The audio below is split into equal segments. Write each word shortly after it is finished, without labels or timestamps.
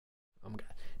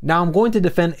Now I'm going to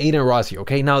defend Adin Ross here,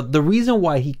 okay? Now the reason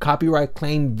why he copyright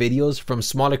claimed videos from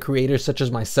smaller creators such as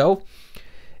myself,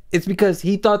 it's because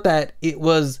he thought that it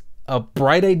was a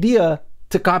bright idea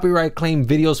to copyright claim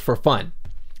videos for fun.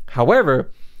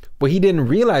 However, what he didn't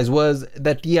realize was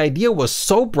that the idea was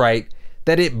so bright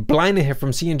that it blinded him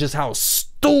from seeing just how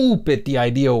stupid the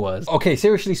idea was. Okay,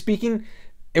 seriously speaking,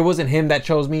 it wasn't him that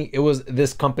chose me. It was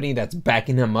this company that's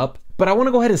backing him up. But I want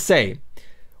to go ahead and say,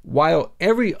 while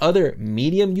every other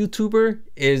medium YouTuber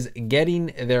is getting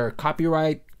their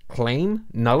copyright claim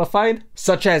nullified,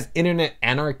 such as Internet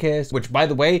Anarchist, which by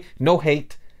the way, no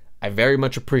hate, I very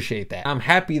much appreciate that. I'm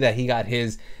happy that he got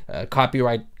his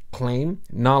copyright claim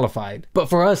nullified. But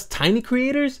for us tiny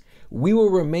creators, we will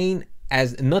remain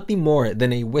as nothing more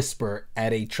than a whisper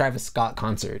at a Travis Scott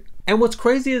concert. And what's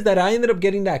crazy is that I ended up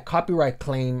getting that copyright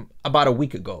claim about a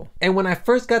week ago. And when I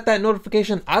first got that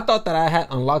notification, I thought that I had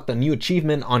unlocked a new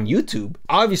achievement on YouTube.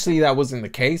 Obviously that wasn't the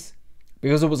case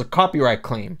because it was a copyright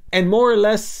claim. And more or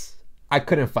less, I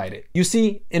couldn't fight it. You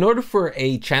see, in order for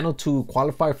a channel to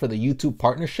qualify for the YouTube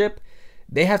partnership,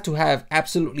 they have to have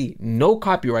absolutely no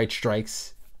copyright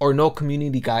strikes or no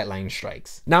community guideline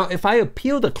strikes. Now, if I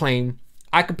appeal the claim,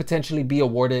 I could potentially be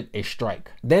awarded a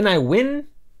strike. Then I win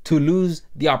to lose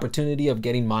the opportunity of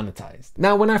getting monetized.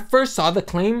 Now, when I first saw the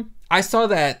claim, I saw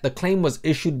that the claim was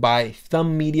issued by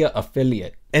Thumb Media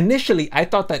Affiliate. Initially, I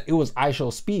thought that it was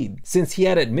IShowSpeed, since he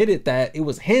had admitted that it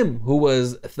was him who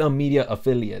was Thumb Media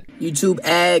Affiliate. YouTube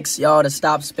asks y'all to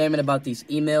stop spamming about these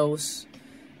emails,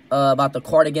 about the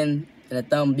cardigan and the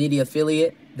Thumb Media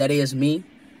Affiliate. That is me.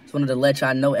 Just wanted to let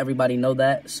y'all know, everybody know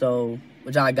that. So,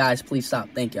 would y'all guys please stop?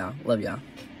 Thank y'all. Love y'all.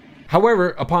 However,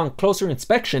 upon closer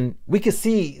inspection, we could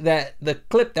see that the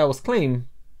clip that was claimed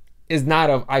is not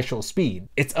of IShowSpeed.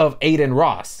 It's of Adin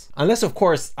Ross. Unless, of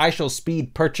course,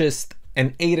 IShowSpeed purchased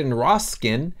an Adin Ross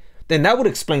skin, then that would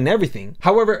explain everything.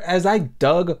 However, as I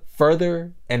dug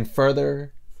further and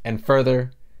further and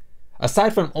further,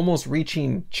 aside from almost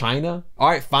reaching China, all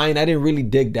right, fine, I didn't really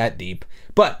dig that deep,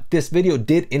 but this video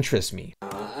did interest me.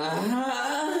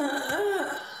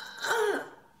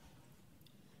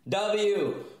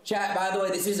 W. Chat, by the way,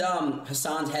 this is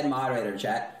Hassan's head moderator,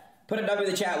 chat. Put a W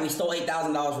in the chat. We stole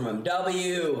 $8,000 from him.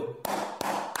 W.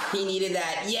 He needed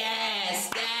that.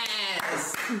 Yes!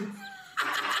 Yes!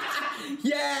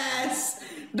 Yes!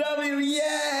 W,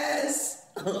 yes!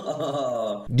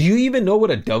 Do you even know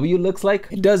what a W looks like?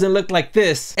 It doesn't look like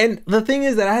this. And the thing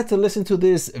is that I had to listen to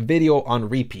this video on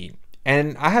repeat.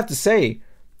 And I have to say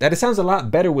that it sounds a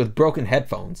lot better with broken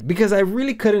headphones, because I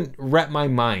really couldn't wrap my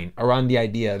mind around the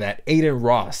idea that Adin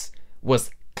Ross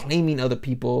was claiming other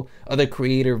people, other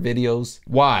creator videos.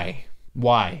 Why?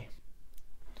 Why?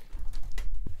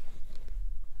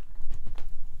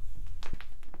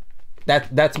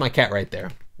 That's my cat right there.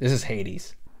 This is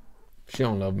Hades. She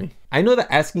don't love me. I know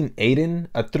that asking Adin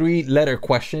a 3-letter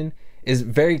question is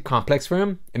very complex for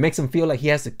him. It makes him feel like he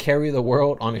has to carry the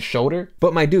world on his shoulder.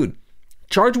 But my dude,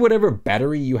 charge whatever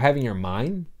battery you have in your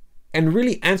mind and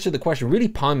really answer the question, really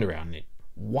ponder on it.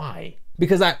 Why?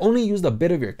 Because I only used a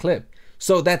bit of your clip.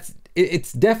 So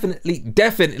it's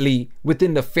definitely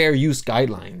within the fair use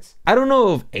guidelines. I don't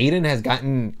know if Adin has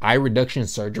gotten eye reduction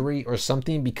surgery or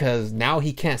something, because now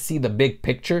he can't see the big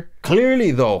picture.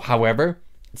 Clearly though, however,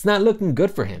 it's not looking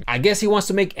good for him. I guess he wants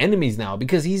to make enemies now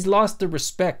because he's lost the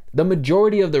respect, the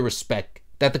majority of the respect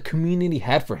that the community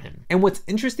had for him. And what's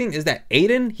interesting is that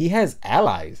Adin, he has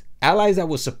allies that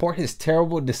will support his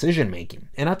terrible decision making.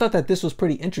 And I thought that this was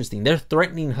pretty interesting. They're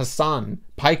threatening Hassan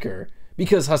Piker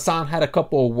because Hassan had a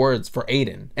couple of words for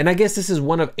Adin. And I guess this is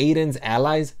one of Adin's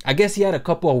allies. I guess he had a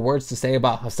couple of words to say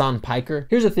about Hassan Piker.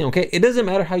 Here's the thing, okay? It doesn't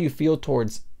matter how you feel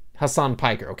towards Hassan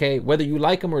Piker, okay? Whether you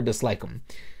like him or dislike him.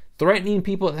 Threatening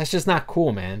people, that's just not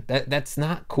cool, man. That's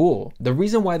not cool. The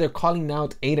reason why they're calling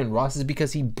out Adin Ross is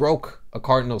because he broke a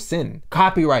cardinal sin: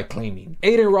 copyright claiming.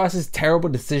 Adin Ross's terrible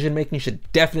decision making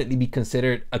should definitely be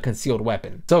considered a concealed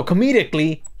weapon. So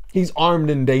comedically, he's armed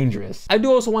and dangerous. I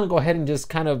do also want to go ahead and just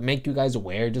kind of make you guys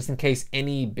aware, just in case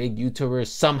any big YouTuber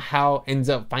somehow ends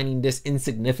up finding this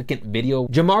insignificant video.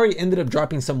 Jamari ended up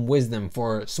dropping some wisdom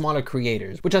for smaller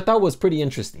creators, which I thought was pretty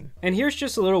interesting. And here's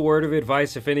just a little word of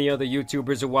advice if any other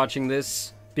YouTubers are watching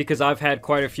this, because I've had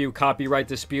quite a few copyright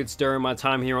disputes during my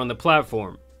time here on the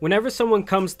platform. Whenever someone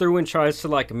comes through and tries to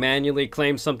like manually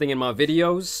claim something in my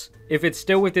videos, If it's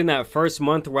still within that first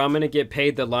month where I'm gonna get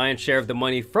paid the lion's share of the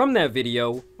money from that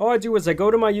video, all I do is I go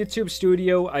to my YouTube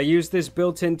studio, I use this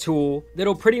built-in tool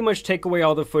that'll pretty much take away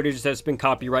all the footage that's been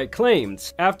copyright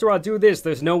claimed. After I do this,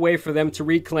 there's no way for them to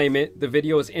reclaim it, the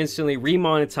video is instantly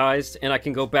remonetized, and I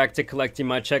can go back to collecting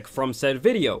my check from said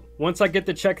video. Once I get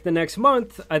the check the next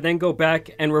month, I then go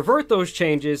back and revert those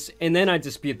changes, and then I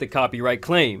dispute the copyright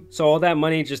claim. So all that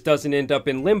money just doesn't end up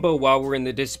in limbo while we're in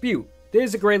the dispute.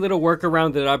 There's a great little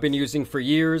workaround that I've been using for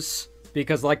years,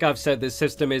 because like I've said, this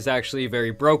system is actually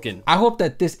very broken. I hope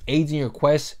that this aids in your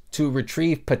quest to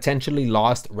retrieve potentially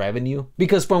lost revenue,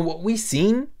 because from what we've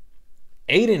seen,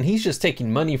 Adin, he's just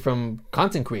taking money from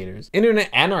content creators. Internet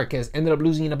Anarchist ended up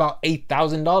losing about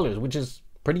 $8,000, which is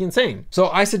pretty insane. So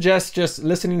I suggest just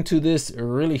listening to this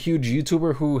really huge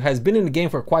YouTuber who has been in the game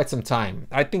for quite some time.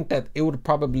 I think that it would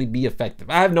probably be effective.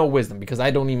 I have no wisdom because I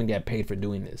don't even get paid for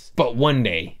doing this. But one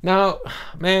day. Now,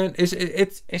 man,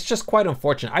 it's just quite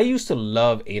unfortunate. I used to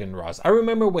love Adin Ross. I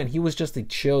remember when he was just a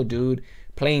chill dude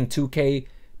playing 2K,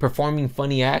 performing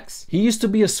funny acts. He used to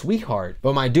be a sweetheart.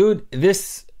 But my dude,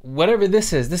 whatever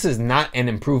this is not an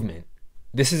improvement.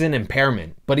 This is an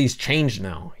impairment, but he's changed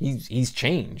now. He's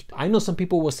changed. I know some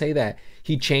people will say that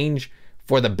he changed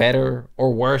for the better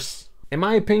or worse. In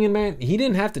my opinion, man, he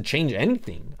didn't have to change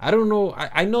anything. I don't know.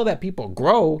 I know that people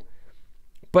grow,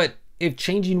 but if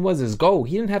changing was his goal,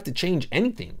 he didn't have to change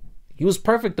anything. He was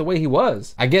perfect the way he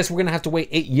was. I guess we're gonna have to wait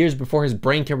 8 years before his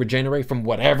brain can regenerate from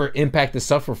whatever impact it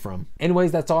suffered from.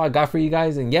 Anyways, that's all I got for you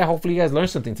guys. And yeah, hopefully you guys learned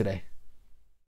something today.